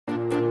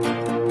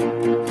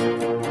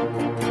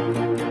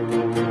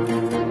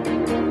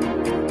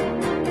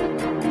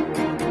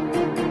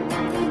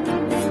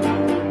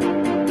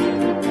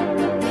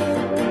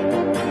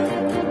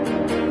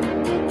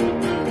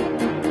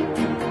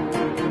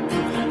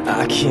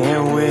I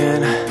can't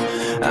win,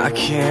 I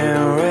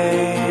can't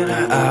reign.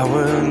 I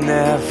will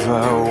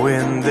never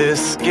win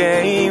this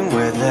game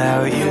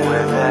without you,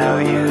 without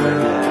you,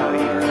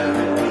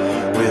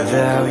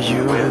 without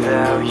you,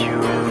 without you,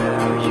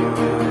 without you.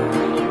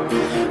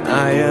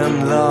 I am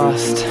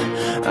lost,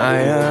 I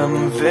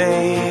am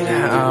vain.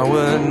 I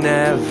will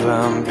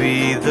never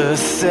be the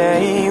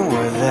same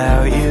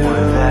without you,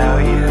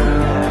 without you,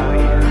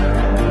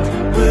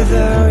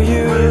 without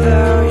you,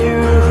 without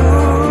you.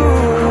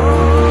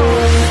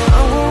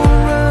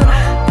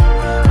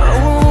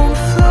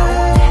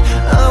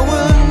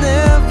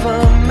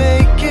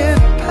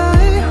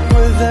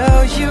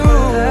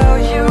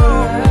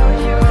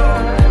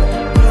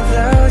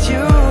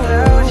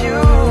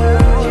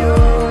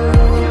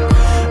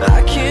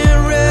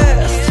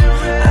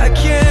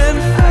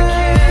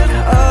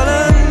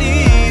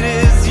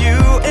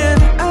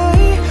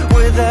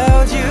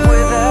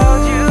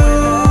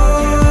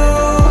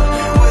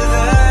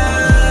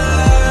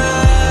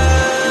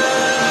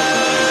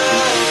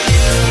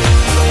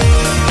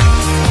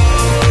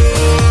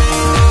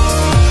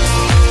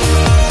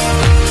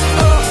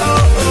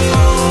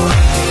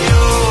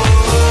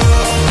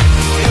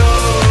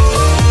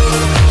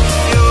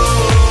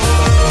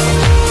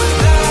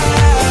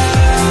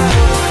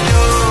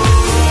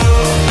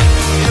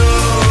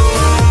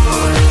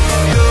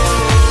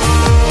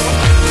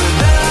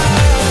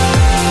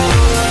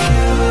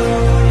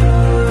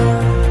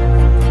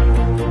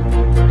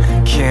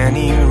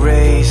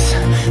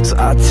 So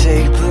I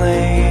take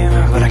blame,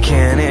 but I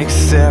can't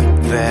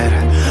accept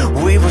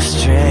that we were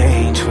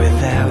strange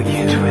without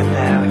you,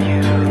 without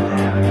you.